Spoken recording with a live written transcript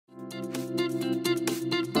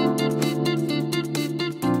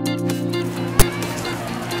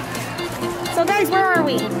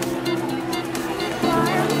we?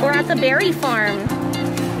 We're at the Berryfarm.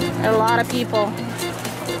 A lot of people.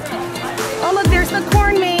 Oh look, there's the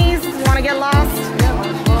corn maze. You wanna get lost?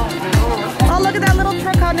 Oh, look at that little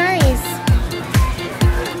truck, how nice.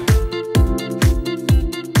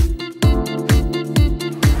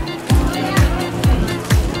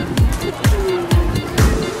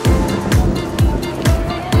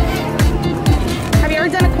 Have you ever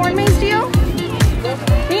done a corn maze, Gio?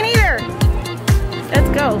 Me neither. Let's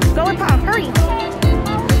go. Go with Pop, hurry.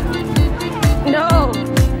 No,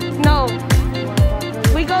 no.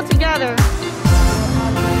 We go together.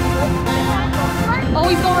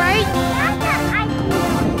 Always go right?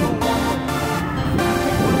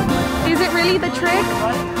 Is it really the trick?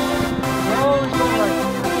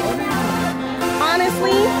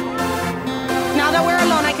 Honestly, now that we're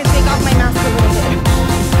alone, I can take off my mask a little bit.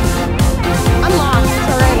 I'm lost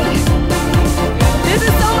already. This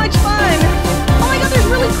is so much fun. Oh my God, there's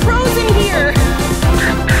really crows in here.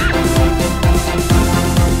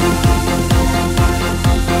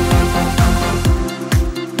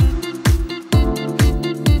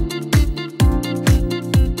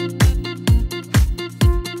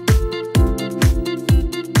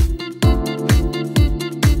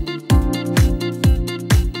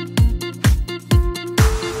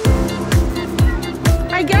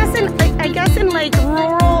 I guess in like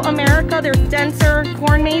rural America, there's denser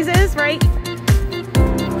corn mazes, right?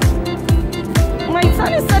 My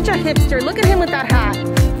son is such a hipster. Look at him with that hat.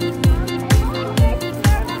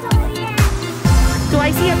 Do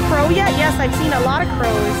I see a crow yet? Yes, I've seen a lot of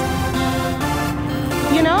crows.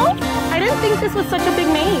 You know, I didn't think this was such a big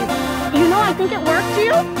maze. You know, I think it worked,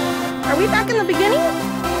 Gio. Are we back in the beginning?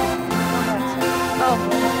 Oh.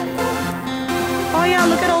 Oh yeah,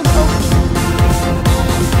 look at old folks.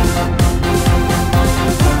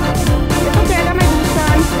 It's okay, I got my boots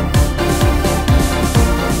on.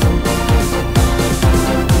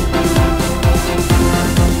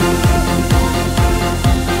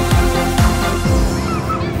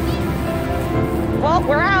 Well,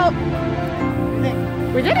 we're out.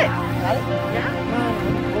 We did it. Got it? Yeah.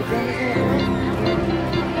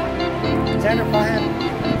 Sandra, behind.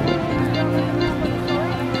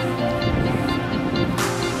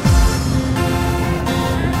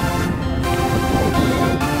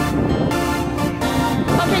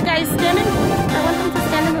 Okay, guys, stand in. I want them to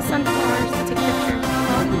stand in the sunflowers to take pictures.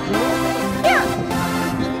 Yeah.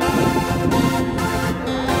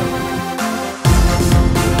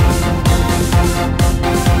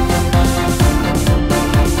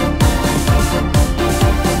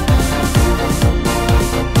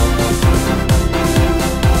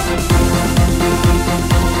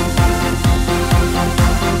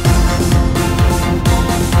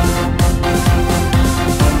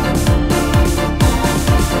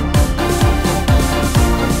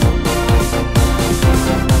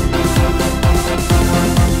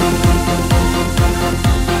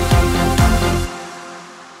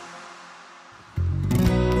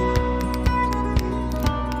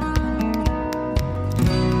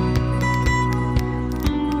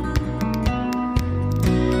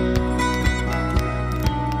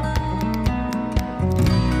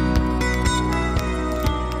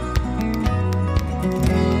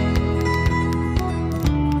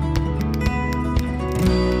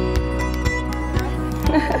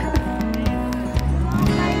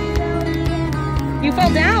 You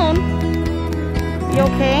fell down? You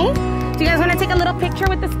okay? Do you guys want to take a little picture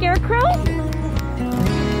with the scarecrow?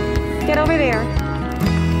 Get over there.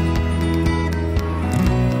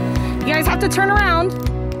 You guys have to turn around.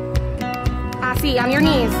 See, on your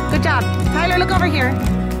knees. Good job. Tyler, look over here.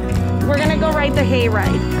 We're gonna go ride the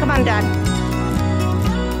hayride. Come on, Dad.